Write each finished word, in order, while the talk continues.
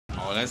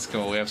let's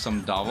go. We have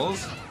some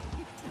doubles.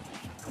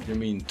 You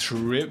mean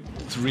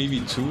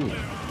 3v2?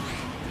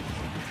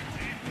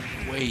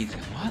 Wait,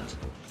 what?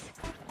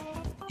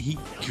 He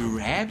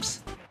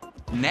grabs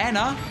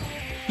Nana?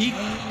 He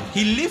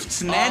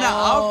lifts Nana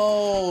up.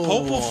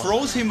 Popo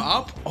throws him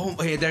up. Oh,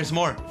 wait, there's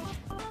more.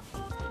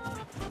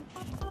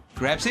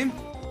 Grabs him.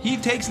 He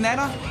takes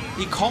Nana.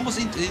 He combos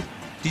into...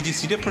 Did you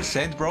see the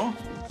percent, bro?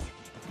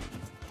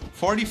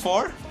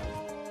 44?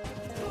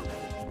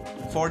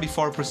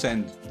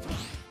 44%.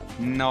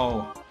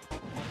 No.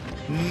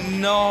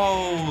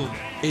 No.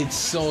 It's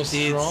so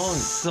strong.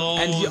 It's so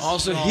and he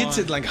also strong. hits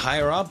it like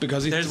higher up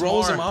because he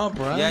throws him up,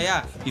 right? Yeah,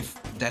 yeah. If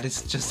that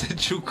is just a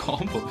true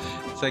combo.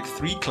 It's like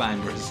 3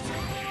 climbers.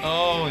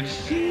 Oh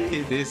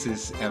shit. This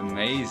is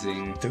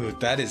amazing. Dude,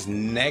 that is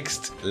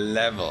next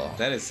level.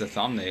 That is the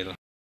thumbnail.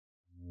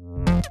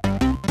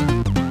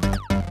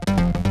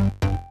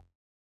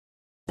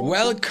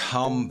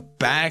 Welcome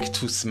back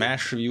to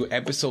Smash Review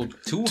episode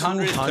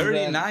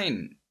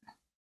 239.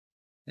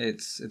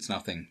 It's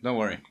nothing. Don't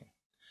worry.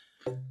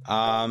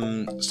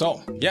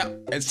 So yeah,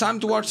 it's time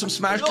to watch some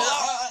Smash.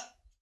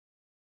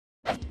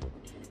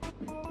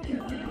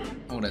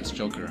 Oh, that's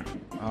Joker.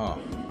 Oh,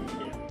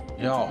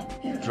 yo,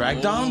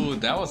 drag down. Ooh,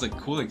 that was a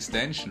cool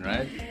extension,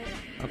 right?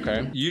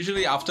 Okay.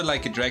 Usually after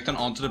like a drag down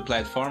onto the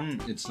platform,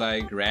 it's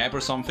like grab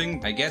or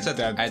something. I guess at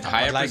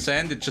higher like,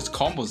 percent, it just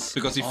combos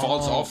because he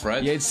falls off,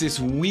 right? Yeah, it's this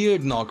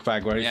weird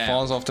knockback where he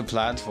falls off the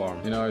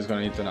platform. You know he's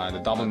gonna hit the 9, the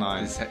double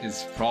 9.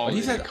 It's probably. But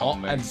he's like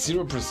at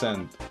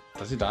 0%.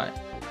 Does he die?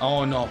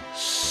 Oh no!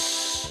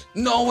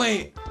 No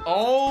way!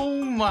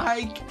 Oh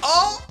my!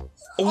 Oh!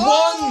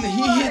 One!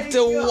 He hit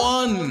the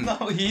 1!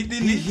 No, he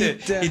didn't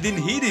hit it. He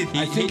didn't hit it.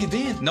 I think he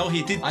did. No,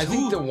 he did 2. I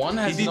think the 1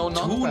 has no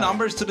knockback. He did 2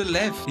 numbers to the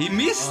left. He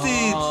missed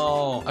it.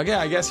 Oh. Okay,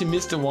 I guess he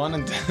missed the 1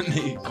 and then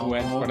he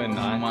went for the 9.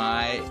 Oh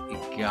my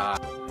god.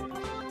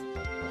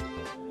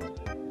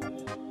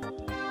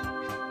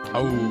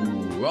 Oh!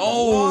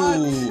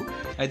 What?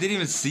 I didn't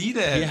even see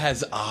that. He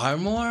has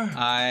armor?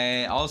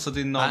 I also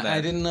didn't know that.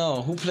 I didn't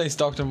know. Who plays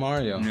Dr.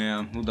 Mario?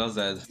 Yeah, who does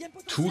that?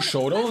 2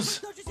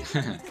 Shotos?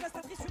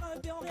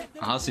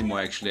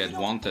 Hasimo actually had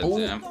wanted,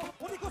 yeah.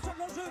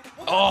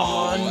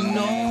 Oh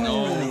no!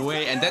 No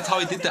way! And that's how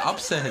he did the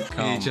upset.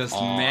 He just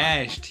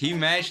mashed. He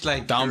mashed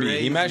like down B.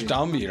 crazy. He mashed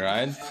down B,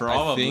 right?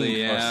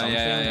 Probably, yeah,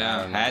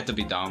 yeah. Had to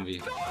be down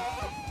B.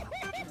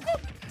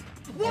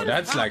 Oh,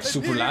 that's like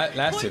super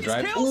last hit,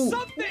 right? Ooh!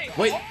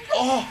 Wait!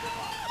 Oh!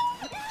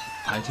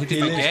 I hit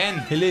him again.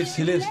 He lives.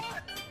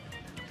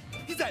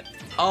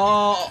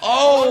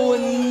 Oh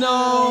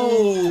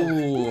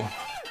no!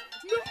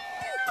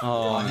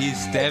 Oh,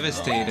 he's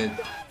devastated.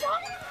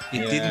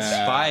 It didn't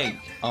spike.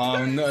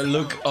 Oh no,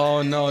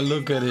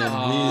 look at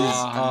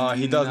him.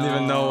 He doesn't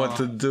even know what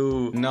to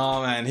do.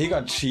 No man, he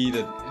got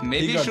cheated.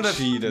 Maybe he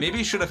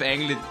should have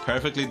angled it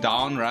perfectly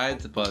down,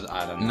 right? But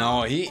I don't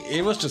know. No,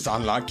 he was just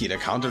unlucky. The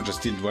counter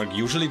just didn't work.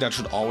 Usually that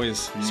should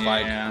always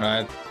spike,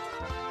 right?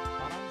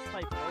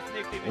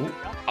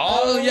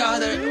 Oh yeah,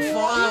 they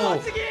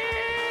follow.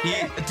 He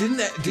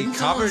didn't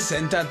Cover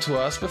send that to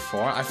us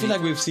before. I feel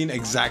like we've seen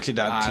exactly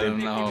that clip. I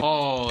don't know.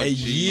 Oh, a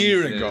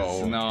year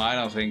ago. No, I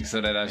don't think so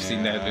that I've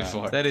seen that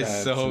before. That is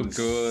so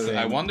good. Insane.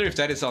 I wonder if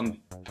that is on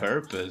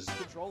purpose.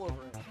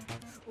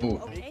 Ooh.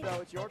 Okay.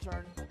 It's your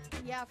turn.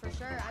 Yeah, for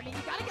sure. I mean,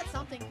 you gotta get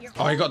something here.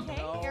 Oh, he got.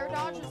 Okay. Air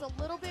dodge is a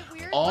little bit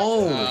weird.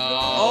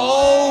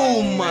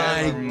 Oh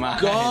my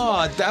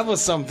god, that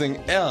was something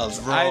else.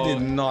 Bro. I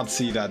did not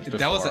see that before.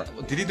 That was.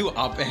 Did he do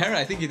up air?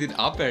 I think he did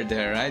up air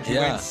there, right? He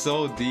went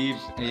so deep.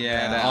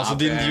 Yeah. Also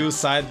didn't use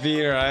side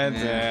B, right?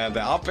 Yeah.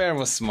 The up air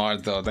was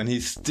smart though. Then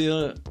he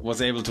still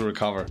was able to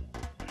recover.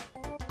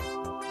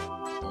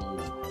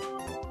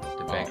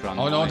 The background.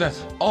 Oh no!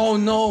 noise. Oh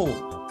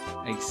no!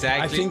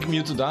 Exactly. I think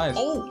Mewtwo dies.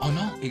 Oh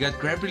no! He got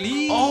grab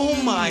release. Oh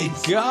my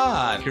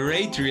god!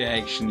 Great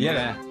reaction.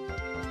 Yeah.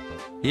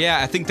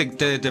 Yeah, I think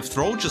the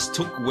throw just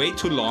took way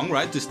too long,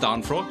 right? This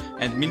down throw,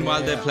 and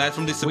meanwhile the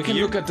platform disappeared. We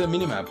can look at the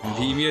minimap. And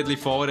he immediately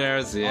forward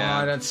airs.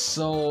 Yeah. Oh, that's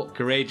so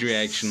great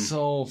reaction.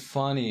 So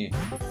funny.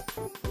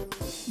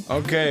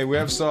 Okay, we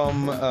have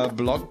some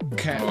block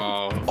cam.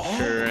 Oh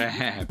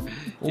crap!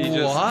 He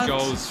just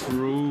goes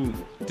through.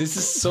 This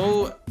is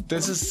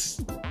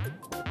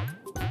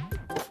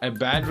a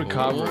bad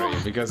recovery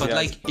because he has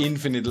like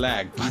infinite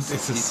lag. But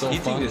this is so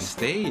hitting funny. The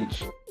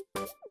stage.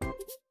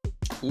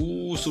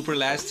 Ooh, super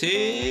last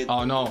hit.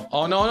 Oh no!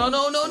 Oh no!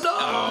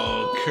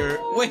 Oh,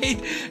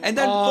 wait, and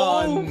then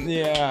boom.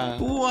 Yeah.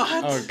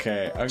 What?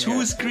 Okay.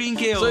 2 screen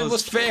kills. So it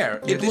was fair.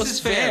 Yeah,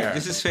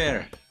 this is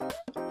fair.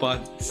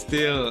 But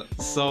still,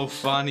 so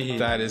funny.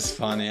 That is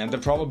funny, and the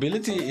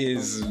probability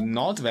is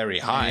not very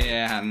high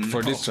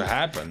for this to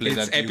happen.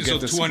 It's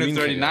episode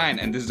 239,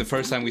 and this is the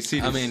first time we see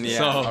this. I mean, yeah.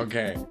 So.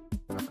 Okay.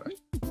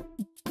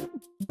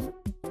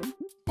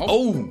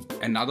 Oh,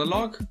 another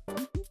log.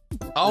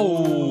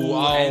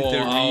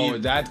 Oh,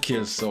 that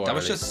kills so That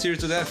was just zero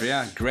to death,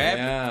 yeah. Grab.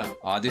 Yeah.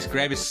 Oh, this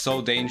grab is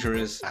so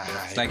dangerous.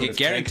 It's like a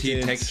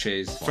guaranteed tech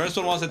chase. First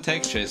one was a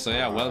tech chase, so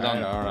yeah, well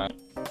done. Alright.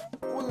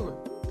 Oh,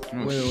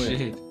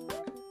 shit.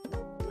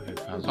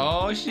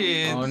 Oh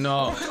shit. Oh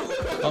no.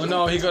 Oh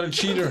no, he got a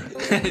cheater.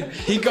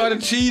 He got a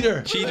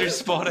cheater. Cheater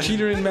spotted.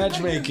 Cheater in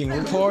matchmaking.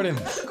 Report him.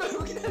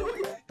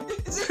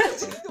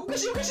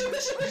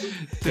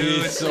 Dude,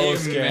 He's so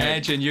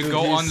imagine you Dude,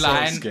 go he's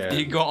online, so scared.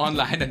 you go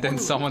online and then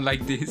someone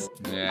like this.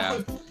 Yeah.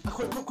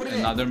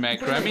 Another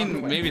macro. I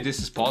mean, maybe this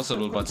is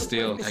possible, but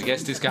still. I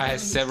guess this guy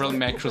has several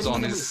macros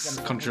on his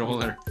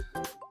controller.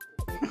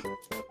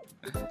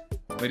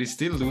 But he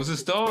still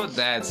loses though?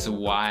 That's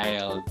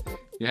wild.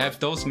 You have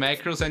those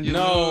macros and you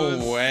lose.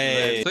 No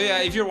way. So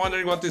yeah, if you're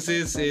wondering what this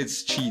is,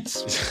 it's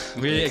cheats.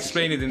 We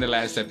explained it in the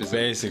last episode.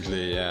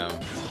 Basically, yeah.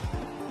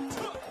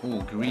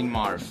 Ooh, green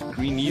Marv.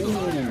 Green needle.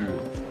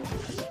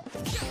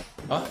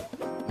 Oh,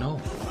 no.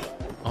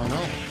 Oh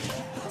no.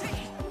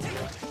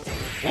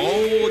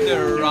 Oh,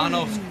 the run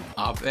of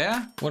up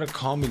air? What a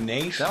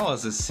combination. That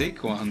was a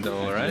sick one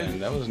though, right? Yeah,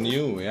 that was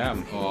new, yeah.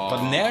 Oh.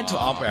 But nair to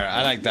up air,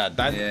 I like that.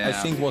 That I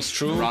think was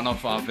true. Run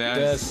of up air.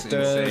 is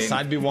The insane.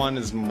 side B1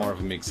 is more of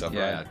a mix up,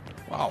 Yeah. right?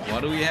 Wow,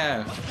 what do we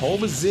have?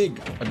 Hold a zig,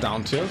 a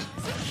down tilt.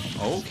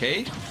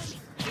 Okay.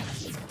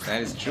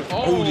 That is true.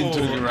 Hold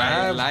into the I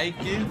grab. like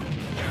it.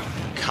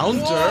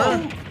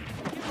 Counter.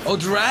 Oh,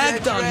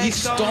 drag down. He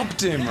drag down.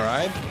 stopped him,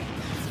 right?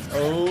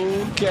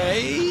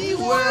 Okay.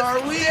 Where are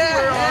we?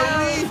 Where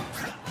are we?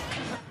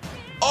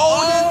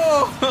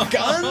 Oh,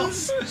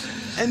 guns.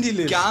 And he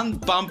lived. Gun,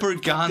 bumper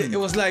gun. It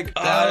was like,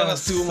 that it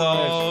was too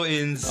so much.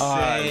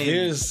 insane.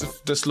 Here's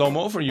the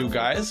slow-mo for you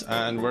guys,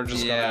 and we're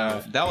just Yeah,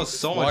 gonna that was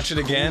so much watch it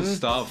cool again.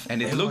 stuff.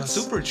 And it looked was-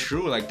 super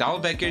true. Like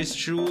downbacker is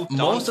true.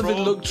 Most of it down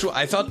throw. looked true.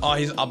 I thought, oh,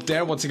 he's up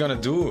there. What's he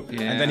gonna do? And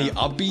then he Yeah.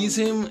 up-bees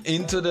him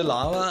into the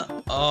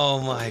lava.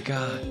 Oh my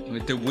god!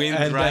 with the wind,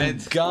 And right?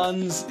 then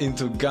guns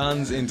into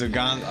guns into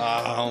guns.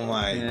 Oh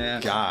my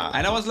god!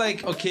 And I was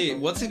like, okay,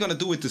 what's he gonna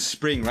do with the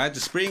spring, right? The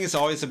spring is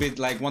always a bit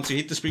like once you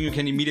hit the spring, you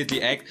can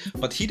immediately act.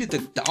 But he did the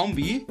down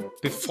B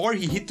before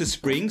he hit the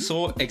spring.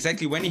 So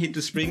exactly when he hit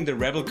the spring, the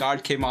rebel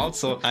guard came out.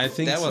 So I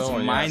think that was so,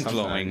 yeah, mind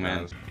something blowing, like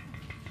man.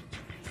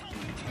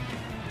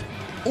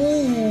 that.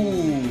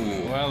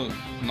 Ooh! Well,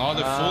 not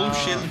a full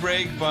shield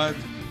break, but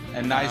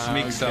a nice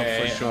mix up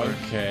for sure.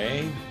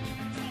 Okay.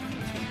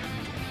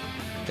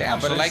 Damn,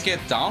 but so it's- like a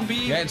down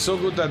B, Yeah, it's so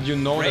good that you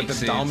know that Breaks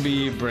the it. down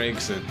B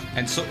breaks it.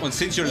 and so and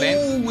since you're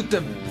land, Ooh, with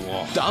the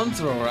down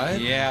throw, right?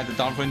 yeah, the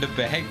down throw in the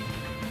back.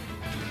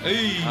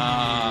 Hey.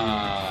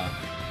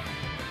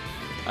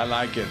 I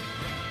like it.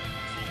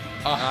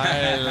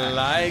 I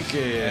like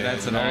it. Yeah,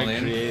 that's an Very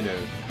all-in.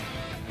 creative.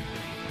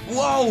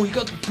 Whoa, he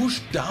got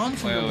pushed down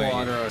from the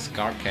water.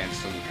 Scar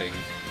cancel thing.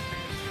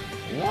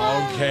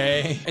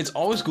 Okay. It's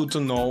always good to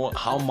know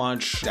how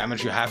much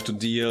damage you have to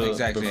deal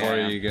Exactly, before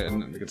yeah. he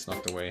gets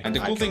knocked away. And the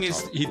cool thing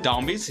is, he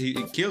downbeats, he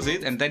kills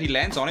it, and then he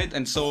lands on it,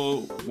 and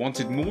so once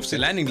it moves, the it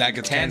landing like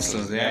it's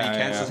cancels. cancelled. Yeah, he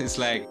cancels. It's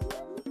like,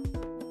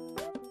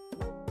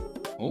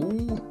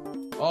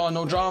 Oh,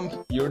 no jump.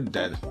 You're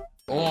dead.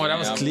 Oh, that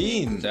was Yeah,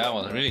 clean. that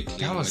was really clean.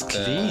 That was with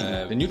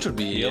clean. The neutral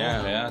B, heel,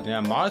 yeah.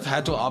 yeah. Marth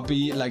had to up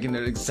B like in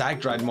the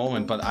exact right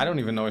moment, but I don't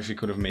even know if he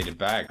could have made it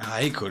back.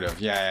 He could have.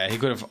 Yeah, he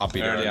could have up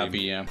B early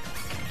early. up, yeah.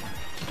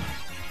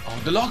 Oh,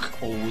 the lock.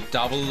 Oh,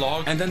 double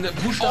log. And then the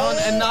push down,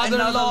 another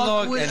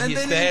lock, and and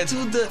he's then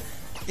dead.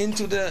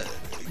 into the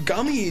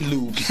gummy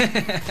loops.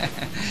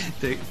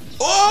 The-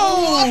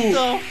 Oh!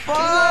 What the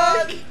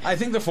fuck? I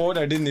think the forward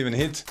I didn't even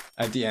hit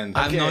at the end.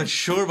 I'm not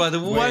sure, but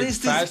what Wait, is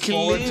this fast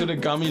forward to clip? the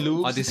gummy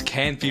loops. Oh, this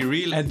can't be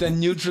real. And then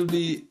neutral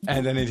B,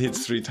 and then it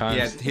hits 3 times.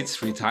 Yeah, it hits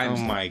 3 times.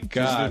 Oh my This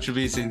god.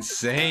 literally is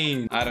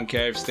insane. I don't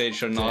care if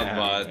staged or not,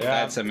 but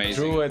that's amazing.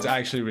 True, it's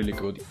actually really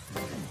good.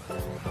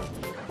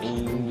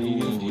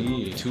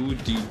 Ooh, 2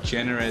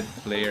 degenerate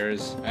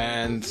players.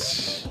 And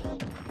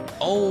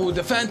oh,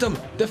 the Phantom!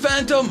 The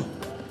Phantom!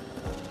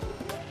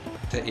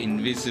 The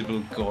invisible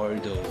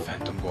Gordo.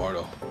 Phantom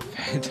Gordo.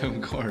 Phantom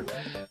Gordo.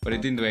 But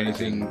it didn't do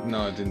anything.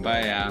 No, it didn't.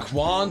 But yeah.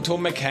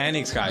 Quantum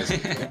mechanics, guys.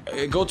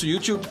 Go to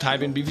YouTube,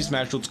 type in Beefy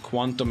Smash Doods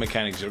Quantum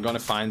Mechanics. You're gonna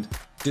find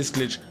this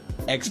glitch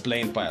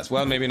explained by us.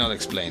 Well, maybe not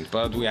explained,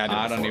 but we had it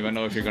I don't before. even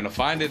know if you're gonna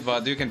find it,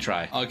 but you can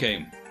try.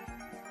 Okay.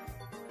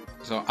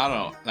 So, I don't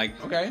know.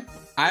 Like, Okay.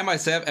 I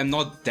myself am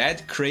not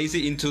that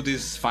crazy into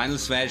these Final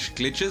Smash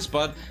glitches,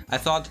 but I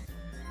thought,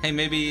 hey,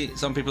 maybe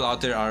some people out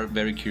there are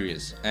very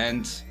curious.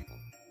 And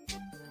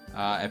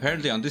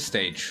apparently on this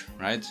stage,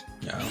 right?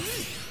 Yeah.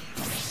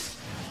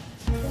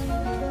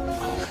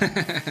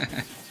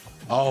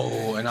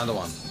 Oh, another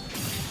one.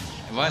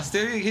 But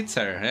still it hits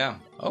her, yeah.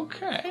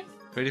 Okay.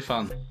 Pretty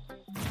fun.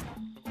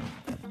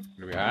 What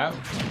do we have?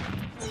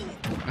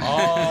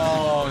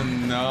 Oh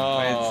no!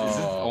 Wait, is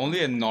it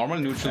only a normal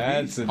neutral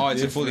That's beam? a Oh,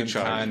 it's a fully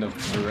different charged. kind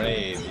of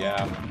trade,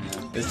 yeah.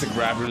 It's the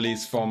grab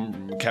release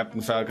from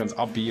Captain Falcon's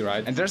up B,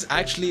 right? And there's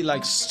actually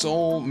like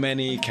so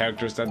many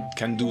characters that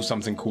can do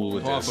something cool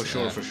with Oh, this. for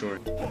sure, yeah. for sure.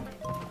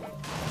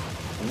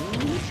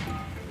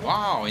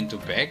 Wow, into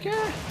back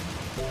air?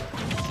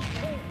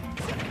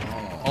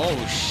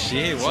 Oh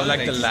shit, what So like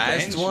an the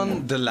last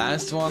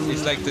extension. one,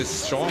 It's like the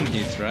strong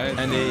hit, right?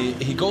 and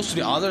he goes to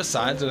the other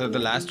side. So that the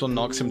last one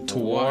knocks him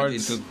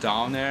towards into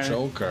down air.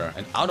 Joker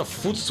and out of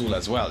footstool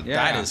as well. Yeah.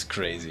 That is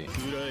crazy.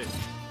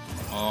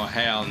 Oh,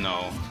 hell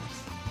no.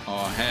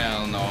 Oh,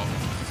 hell no.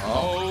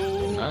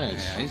 Oh,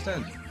 nice. Yeah, he's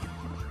dead.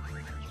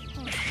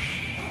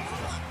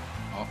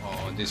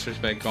 Uh-oh,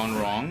 disrespect gone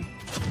wrong.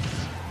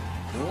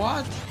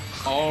 What?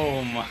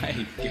 Oh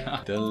my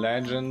god. The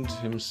legend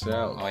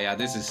himself. Oh yeah,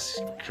 this is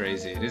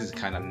crazy. This is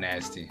kind of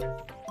nasty.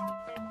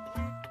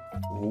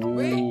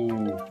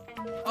 Ooh.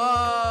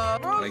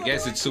 I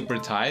guess it's super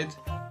tight.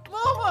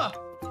 Mama!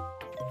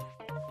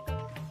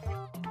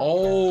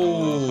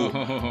 Oh.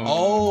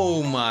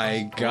 Oh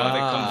my god.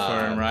 What a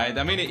confirm, right?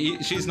 I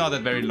mean, she's not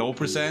at very low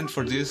 %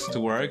 for this to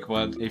work,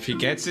 but if he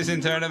gets this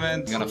in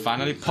tournament, he's gonna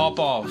finally pop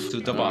off to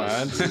the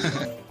boss.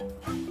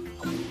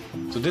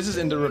 So this is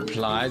in the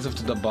replies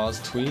of the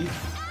boss tweet.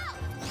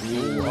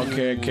 Ooh,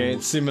 okay,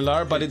 it's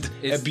similar, but it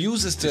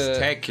abuses the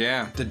tech,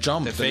 yeah. the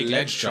jump, the fake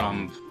ledge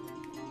jump.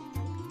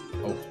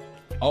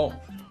 Oh,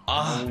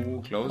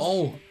 close.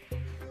 Oh,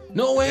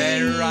 no way!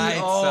 The right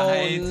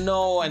side.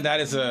 No, and that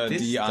is a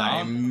This DI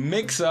down?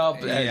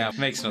 mix-up. Yeah,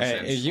 makes no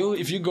sense.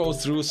 If you go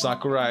through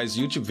Sakurai's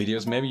YouTube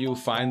videos, maybe you'll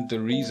find the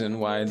reason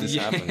why this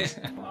happens.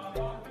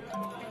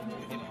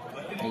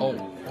 Oh,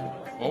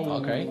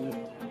 Okay.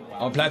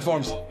 Oh,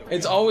 platforms.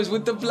 It's always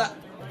with the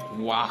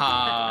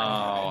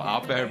Wow,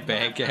 up air,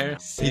 back air.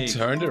 He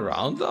turned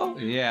around though?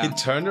 Yeah. He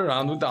turned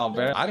around with the up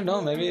air. I don't know,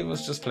 maybe it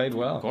was just played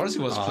well. Of course,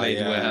 it was played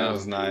yeah, well. That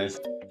was nice.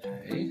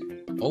 Okay.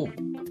 Oh,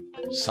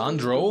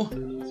 Sandro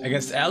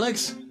against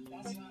Alex?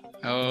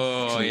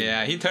 Oh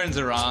yeah, he turns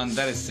around.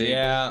 That is sick.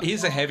 Yeah.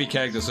 He's a heavy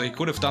character, so he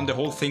could have done the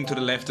whole thing to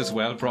the left as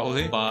well,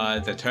 probably.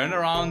 But the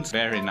turnaround,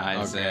 very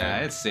nice. Okay.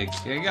 Yeah, it's sick.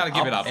 You gotta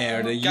give it up.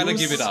 Air, the Gotta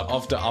use give it up.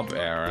 of the up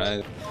air.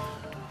 Right?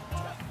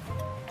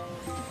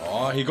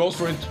 Oh, he goes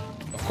for it.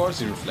 Of course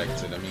he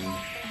reflects it. I mean,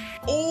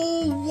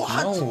 Oh,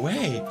 what? no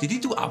way. Did he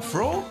do up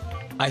throw?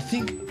 I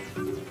think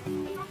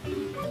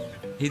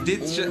He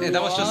did.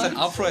 That was just an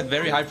up throw at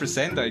very high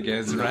 %, I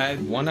guess, right?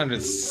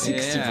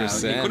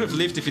 160%. Yeah, he could have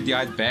lived if he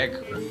died back.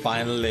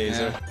 Final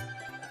laser. Yeah.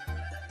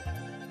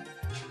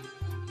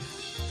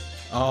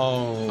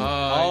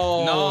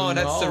 Oh. No,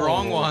 that's the no.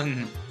 wrong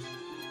one.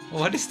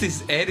 What is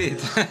this edit?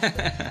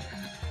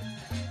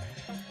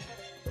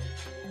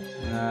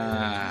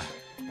 Ah.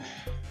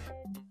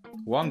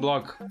 One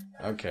block.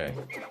 Okay.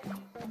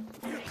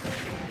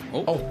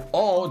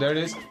 Oh, there it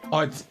is. Oh,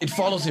 it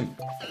follows him.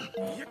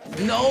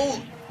 No.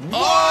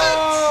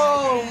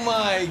 Oh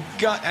my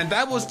god. And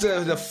that was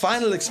the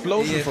final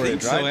explosion I for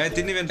think it, right? so. It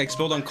didn't even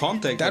explode on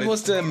contact. That but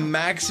was the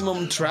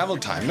maximum travel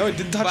time. No, it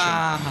didn't touch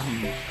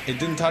him. Bam. It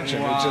didn't touch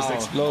him. It just Wow.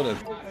 exploded.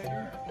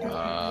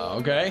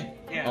 Okay.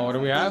 Oh, what do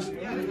we have?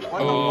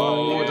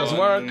 Oh, it doesn't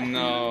work.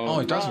 No. Oh,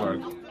 it does work.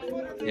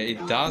 Yeah,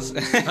 it does.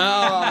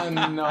 Oh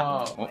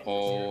no.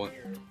 Uh-oh.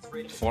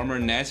 Former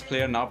NES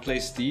player now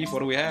plays Steve. What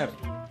do we have?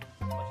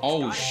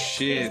 Oh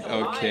shit,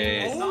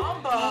 okay.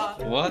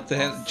 What the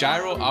hell?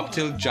 Gyro up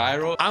till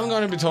gyro? I'm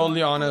gonna be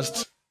totally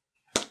honest.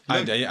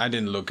 I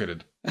didn't look at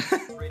it.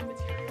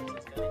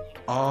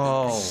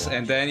 Oh.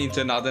 And then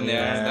into another nair.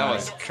 Yeah. That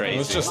was crazy. It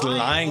was just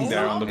lying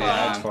there on the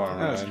platform.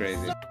 That was right?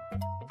 crazy.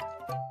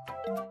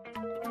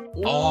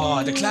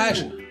 Oh, the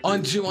clash! Oh,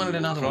 and she wanted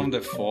another From one. the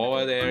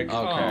forward air.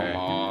 Come Okay.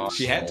 on.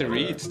 She had to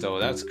read though.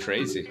 That's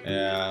crazy.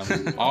 Yeah.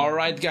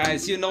 Alright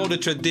guys, you know the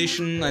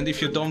tradition, and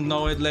if you don't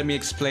know it, let me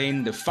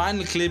explain. The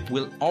final clip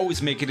will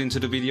always make it into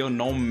the video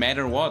no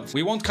matter what.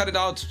 We won't cut it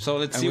out, so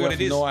let's see we what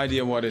have it is. no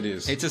idea what it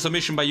is. It's a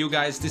submission by you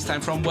guys, this time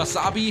from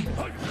Wasabi.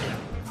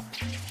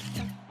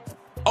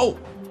 Oh!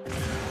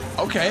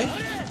 Okay.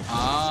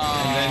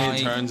 Ah, And then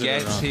he turns it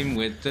gets around. him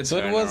with the So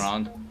it was-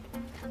 turnaround.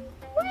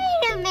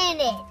 Wait a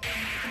minute!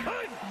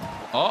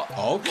 Oh,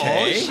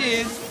 Okay. Oh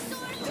shit.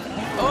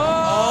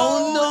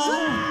 Oh no!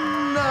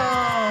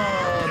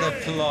 No, the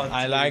plot.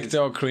 I like the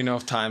Ocarina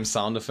of Time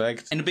sound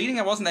effect. In the beginning,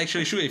 I wasn't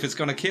actually sure if it's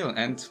gonna kill,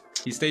 and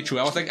he stayed true.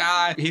 I was like,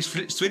 he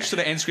switched to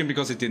the end screen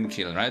because it didn't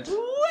kill, right?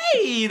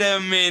 Wait a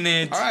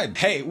minute. Alright,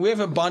 hey, we have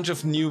a bunch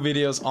of new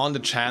videos on the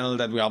channel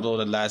that we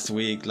uploaded last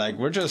week. Like,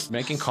 we're just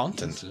making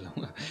content.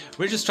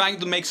 We're just trying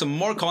to make some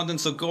more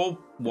content, so go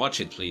watch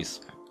it,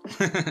 please.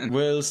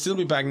 We'll still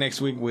be back next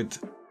week with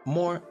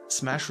more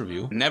Smash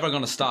review. Never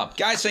gonna stop.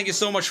 Guys, thank you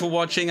so much for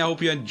watching. I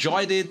hope you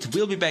enjoyed it.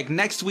 We'll be back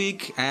next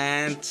week,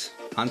 and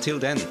until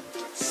then,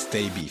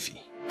 Stay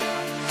beefy.